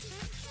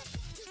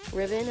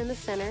ribbon in the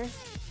center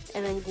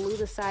and then glue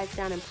the sides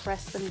down and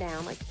press them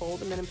down, like fold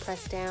them in and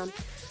press down,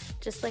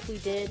 just like we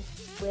did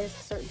with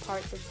certain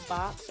parts of the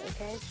box,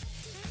 okay?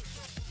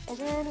 And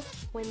then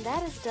when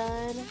that is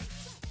done,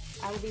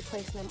 I will be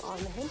placing them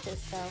on the hinges,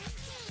 so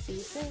see you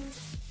soon.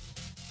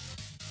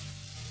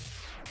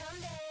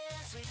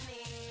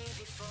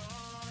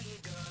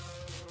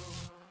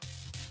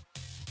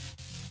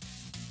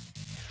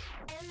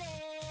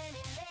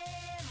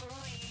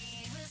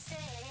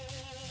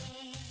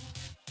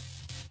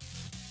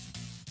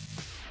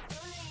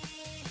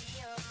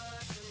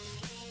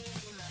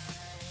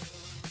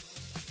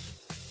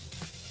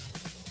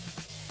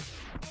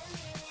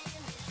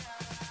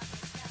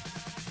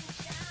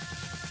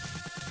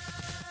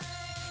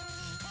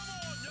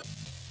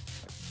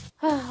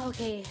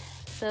 Okay,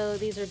 so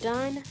these are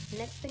done.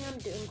 Next thing I'm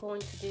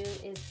going to do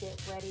is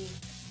get ready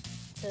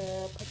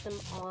to put them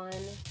on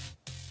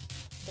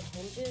the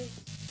hinges.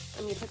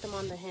 Put them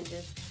on the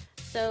hinges.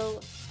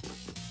 So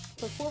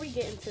before we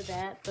get into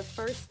that, the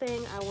first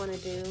thing I want to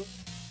do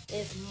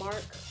is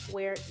mark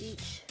where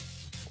each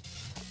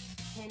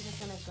hinge is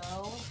going to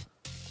go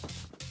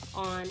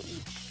on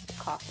each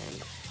coffin.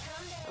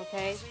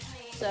 Okay,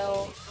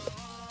 so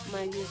I'm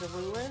going to use a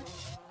ruler.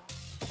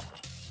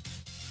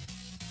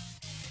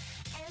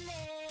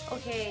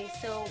 Okay,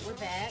 so we're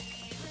back.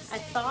 I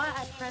thought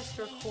I pressed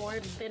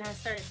record, then I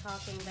started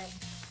talking, but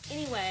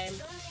anyway,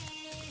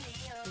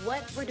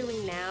 what we're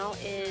doing now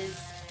is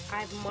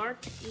I've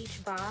marked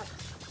each box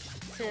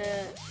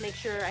to make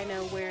sure I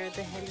know where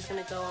the hinge is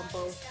going to go on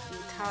both the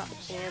top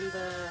and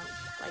the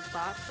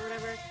box or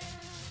whatever.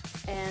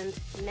 And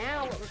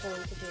now what we're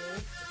going to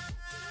do,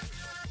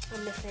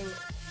 I'm missing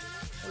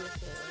one.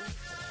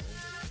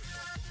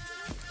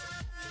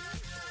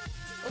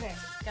 Okay,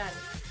 got it.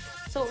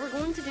 So what we're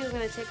going to do is we're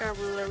going to take our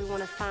ruler. We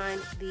want to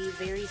find the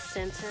very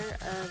center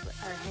of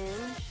our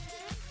hinge,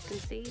 you can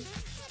see.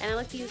 And I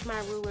like to use my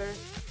ruler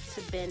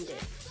to bend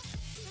it,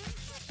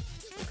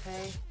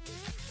 okay?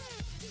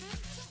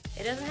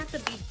 It doesn't have to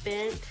be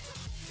bent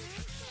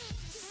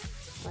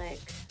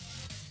like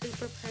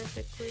super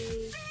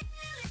perfectly.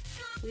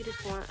 We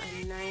just want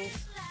a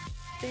nice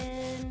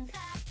bend.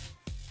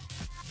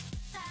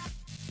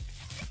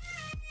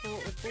 And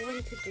what we're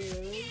going to do,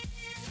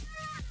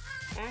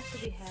 after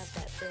we have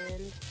that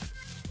bend,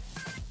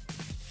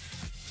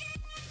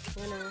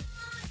 we're gonna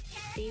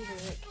see where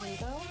it can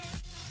go.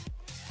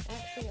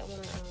 Actually, I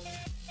wanna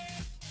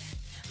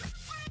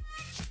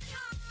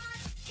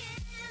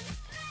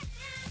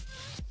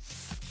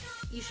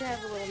you should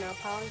have a little nail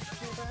polish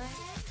nearby.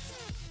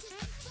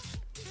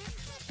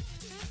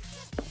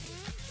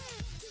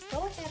 Go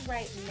ahead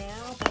right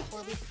now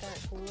before we start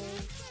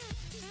gluing.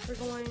 We're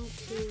going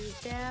to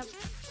dab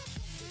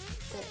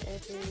the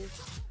edges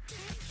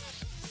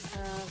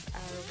of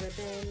our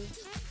ribbon,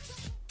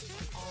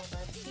 all of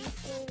our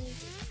pieces.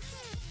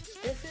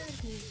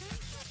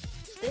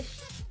 This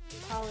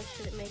polish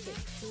shouldn't make it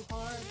too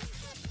hard,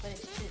 but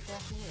it should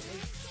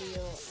definitely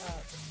seal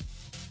up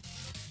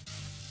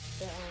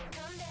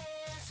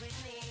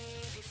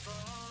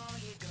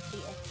the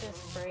excess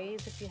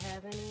sprays if you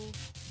have any.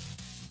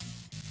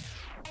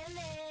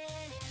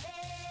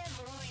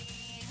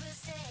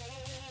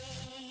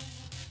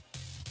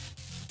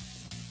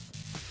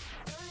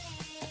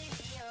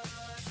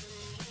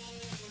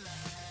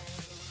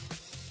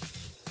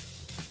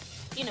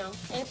 You know,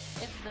 if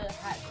the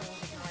hot glue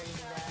doesn't already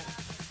do that.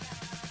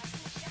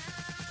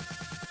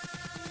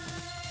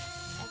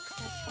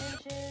 Excess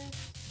hinges,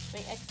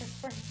 excess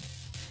spray.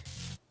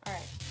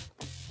 Alright.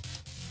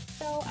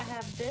 So I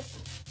have this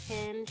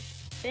hinge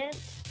bent.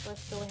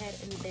 Let's go ahead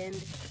and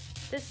bend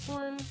this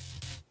one.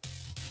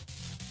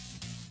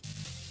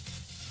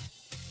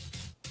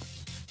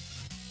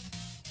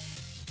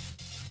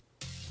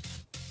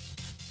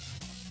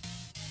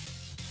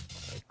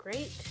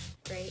 Okay,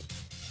 great.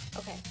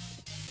 Okay.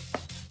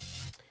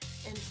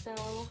 And so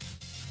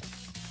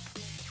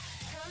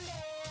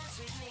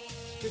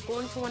you're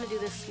going to want to do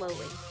this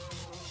slowly.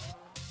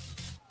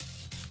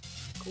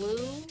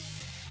 Glue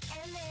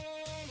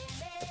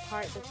the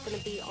part that's going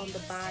to be on the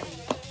body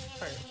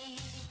first.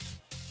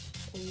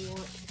 And you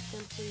want to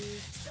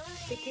simply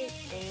stick it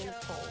and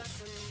pull.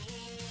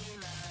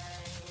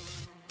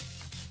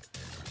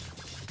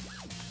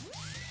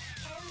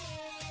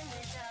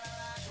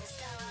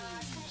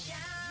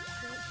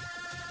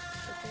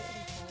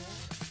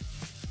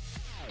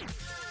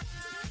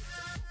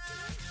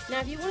 Now,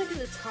 if you want to do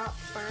the top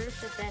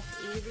first, if that's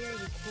easier,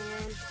 you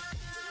can.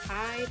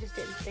 I just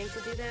didn't think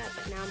to do that,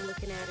 but now I'm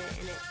looking at it,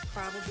 and it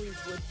probably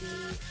would be,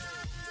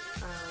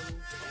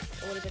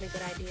 it would have been a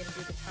good idea to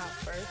do the top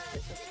first.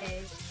 It's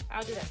okay.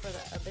 I'll do that for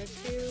the other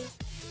two.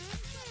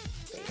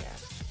 But yeah.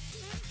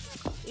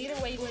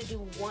 Either way, you want to do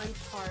one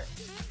part,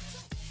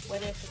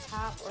 whether it's the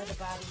top or the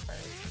body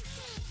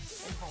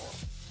first, and hold.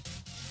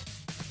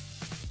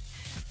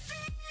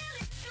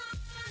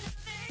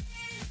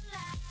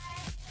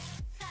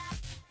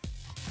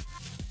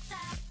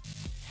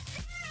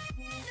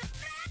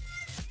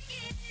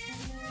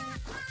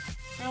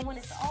 Now when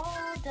it's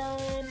all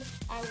done,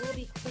 I will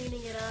be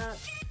cleaning it up,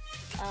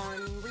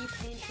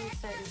 repainting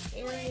certain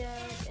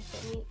areas if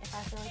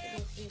I feel like it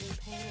needs to be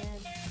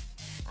repainted.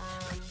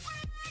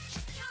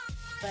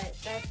 But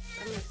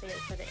I'm going to save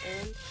it for the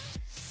end.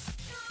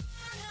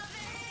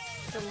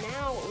 So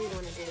now what we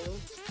want to do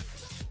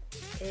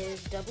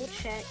is double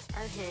check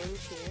our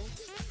hinge here.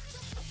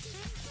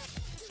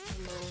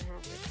 I'm going to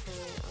have to turn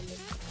it on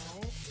this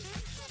side.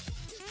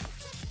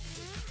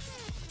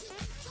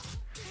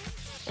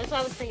 That's why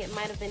I was thinking it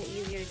might have been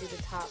easier to do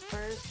the top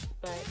first,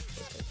 but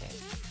it's okay.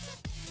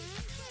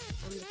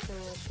 I'm just going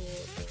to do a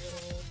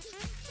little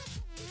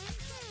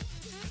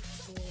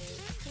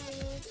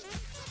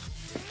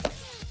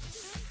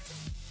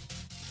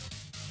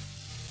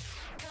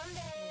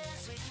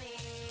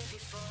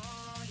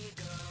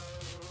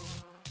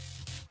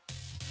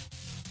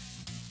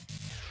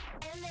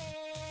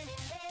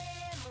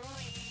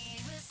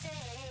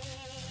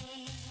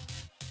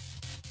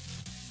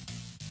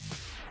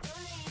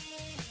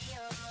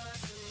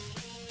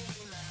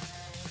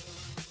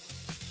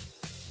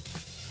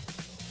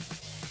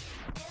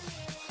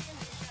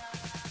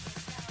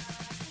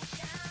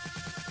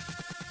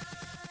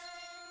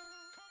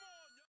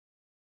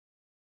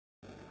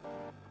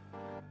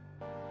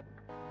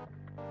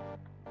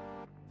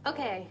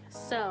Okay,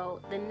 so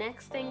the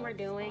next thing we're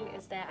doing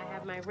is that I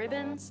have my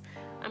ribbons.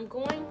 I'm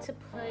going to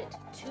put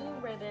 2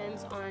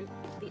 ribbons on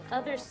the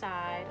other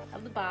side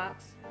of the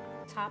box,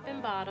 top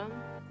and bottom,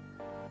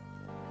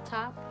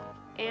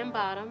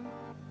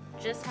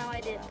 just how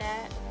I did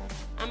that.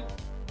 I'm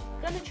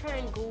gonna try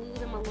and glue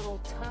them a little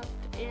tucked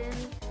in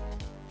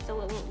so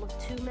it won't look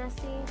too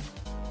messy,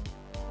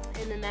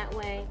 and then that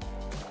way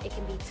it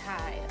can be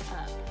tied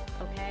up,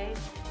 okay?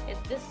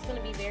 This is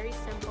gonna be very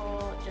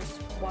simple,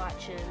 just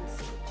watch and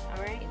see,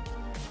 all right?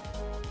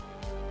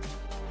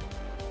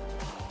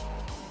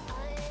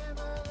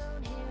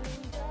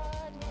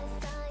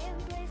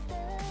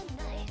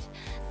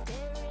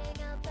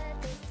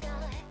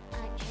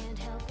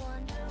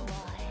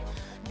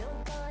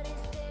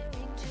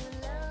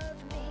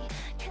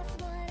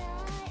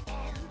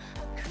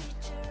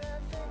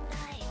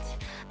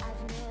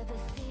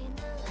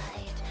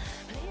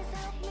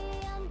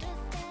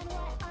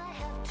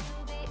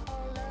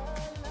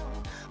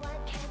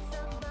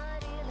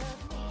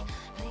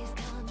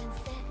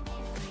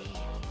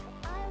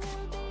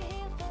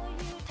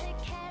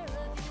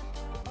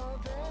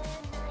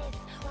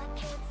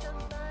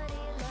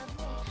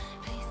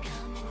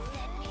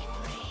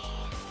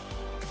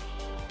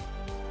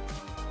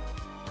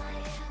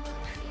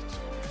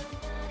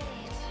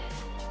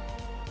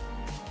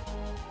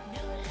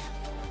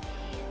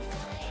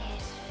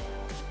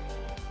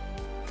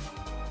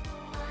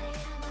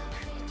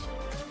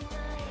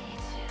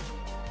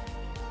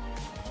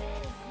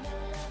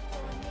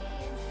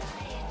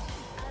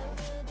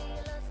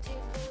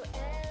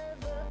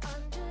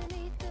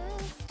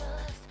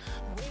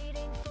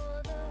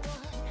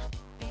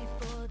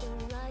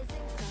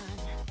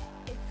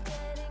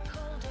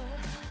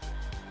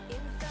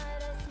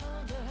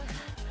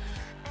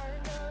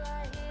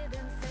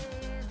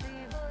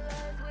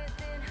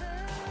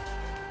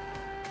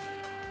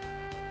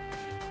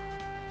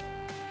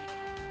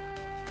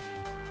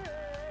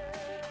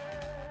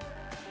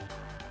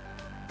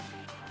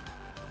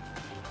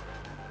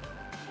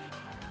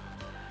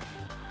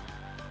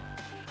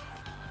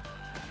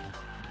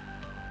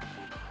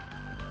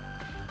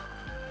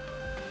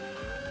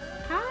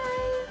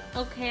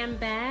 Okay, I'm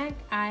back.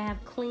 I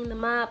have cleaned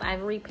them up,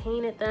 I've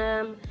repainted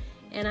them,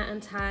 and I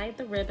untied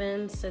the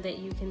ribbons so that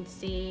you can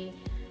see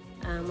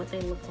what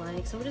they look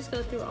like. So we'll just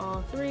go through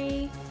all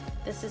 3.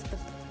 This is the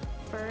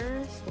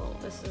first, well,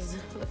 this is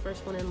the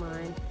first one in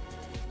line.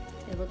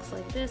 It looks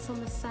like this on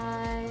the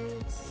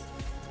sides.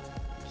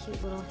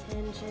 Cute little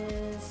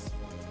hinges.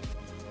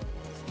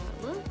 That's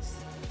how it looks.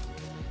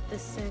 The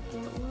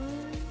second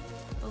one,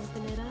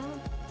 open it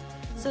up.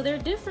 So they're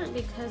different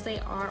because they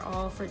are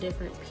all for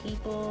different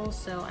people.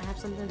 So I have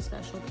something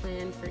special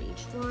planned for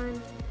each one.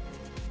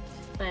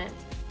 But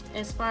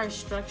as far as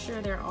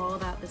structure, they're all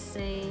about the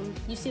same.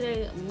 You see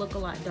they look a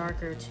lot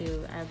darker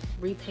too. I've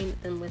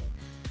repainted them with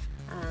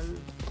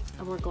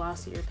a more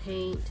glossier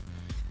paint.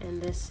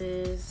 And this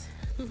is,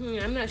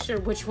 I'm not sure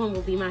which one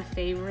will be my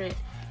favorite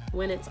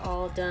when it's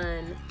all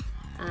done.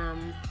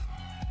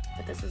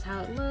 But this is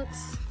how it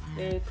looks,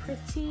 very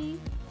pretty.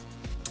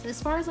 As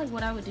far as like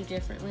what I would do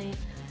differently,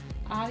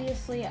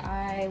 obviously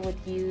I would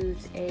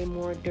use a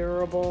more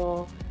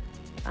durable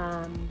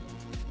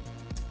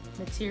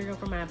material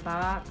for my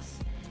box.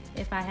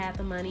 If I had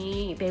the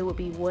money, they would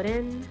be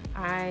wooden.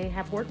 I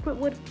have worked with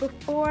wood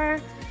before.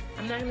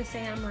 I'm not gonna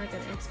say I'm like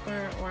an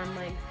expert or I'm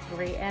like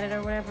great at it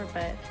or whatever,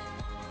 but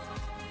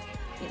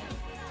you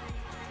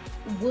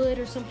know, wood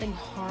or something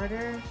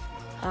harder.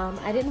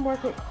 I didn't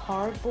work with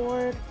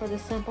cardboard for the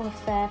simple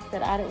fact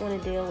that I didn't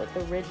want to deal with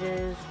the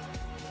ridges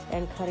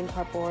and cutting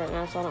cardboard, and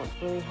also I don't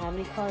really have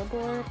any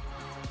cardboard,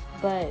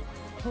 but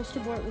poster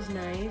board was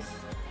nice.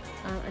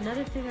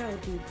 Another thing I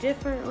would do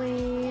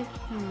differently,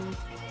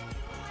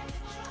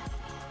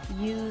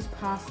 use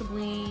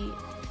possibly,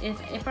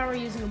 if I were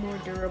using a more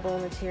durable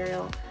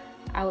material,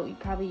 I would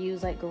probably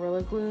use like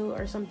Gorilla Glue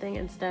or something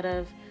instead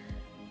of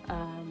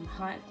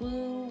hot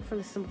glue, for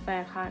the simple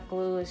fact hot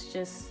glue is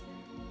just,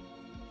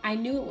 I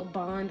knew it would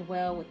bond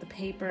well with the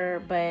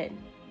paper, but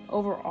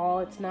overall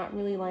it's not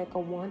really like a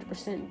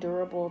 100%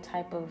 durable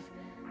type of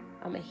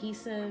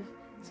adhesive,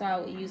 so I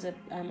would use a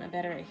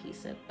better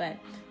adhesive. But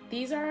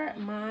these are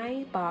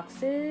my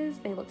boxes.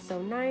 They look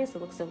so nice, they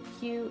look so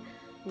cute.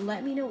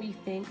 Let me know what you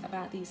think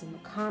about these in the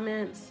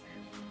comments.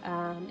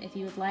 If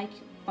you would like,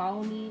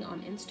 follow me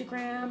on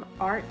Instagram,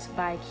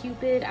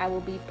 By.Cupid. I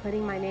will be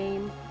putting my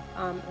name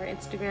or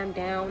Instagram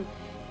down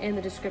in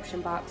the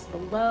description box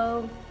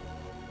below.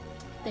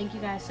 Thank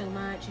you guys so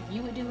much. If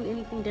you would do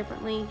anything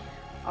differently,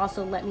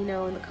 also let me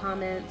know in the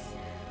comments.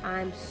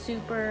 I'm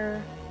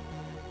super,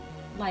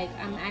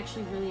 I'm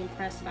actually really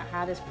impressed about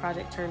how this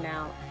project turned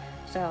out.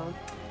 So,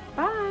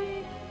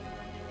 bye.